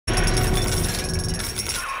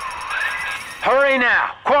Hurry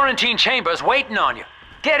now! Quarantine chamber's waiting on you.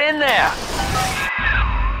 Get in there!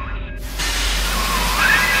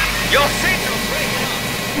 Your signal's breaking up.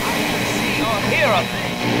 I can see or hear a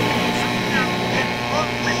thing.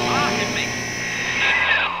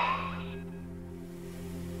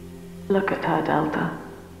 Look at her, Delta.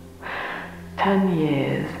 10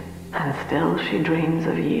 years, and still she dreams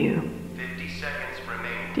of you. 50 seconds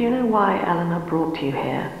remain. Do you know why Eleanor brought you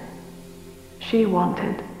here? She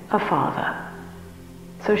wanted a father.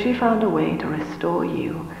 So she found a way to restore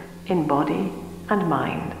you in body and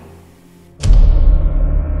mind.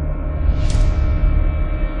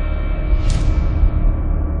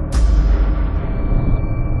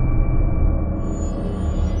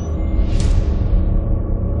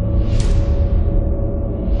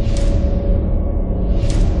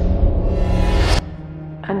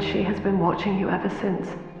 And she has been watching you ever since,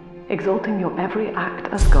 exalting your every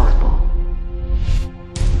act as gospel.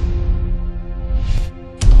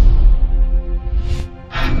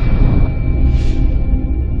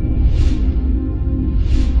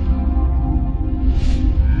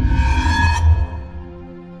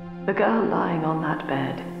 The girl lying on that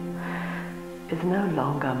bed is no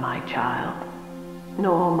longer my child,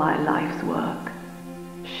 nor my life's work.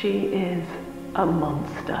 She is a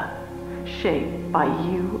monster, shaped by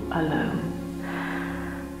you alone,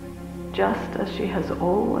 just as she has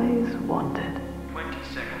always wanted. 20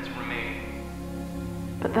 seconds remaining.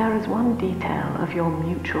 But there is one detail of your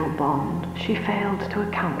mutual bond she failed to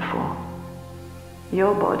account for.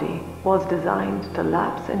 Your body was designed to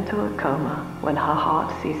lapse into a coma when her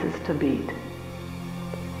heart ceases to beat.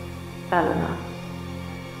 Eleanor,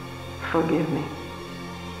 forgive me.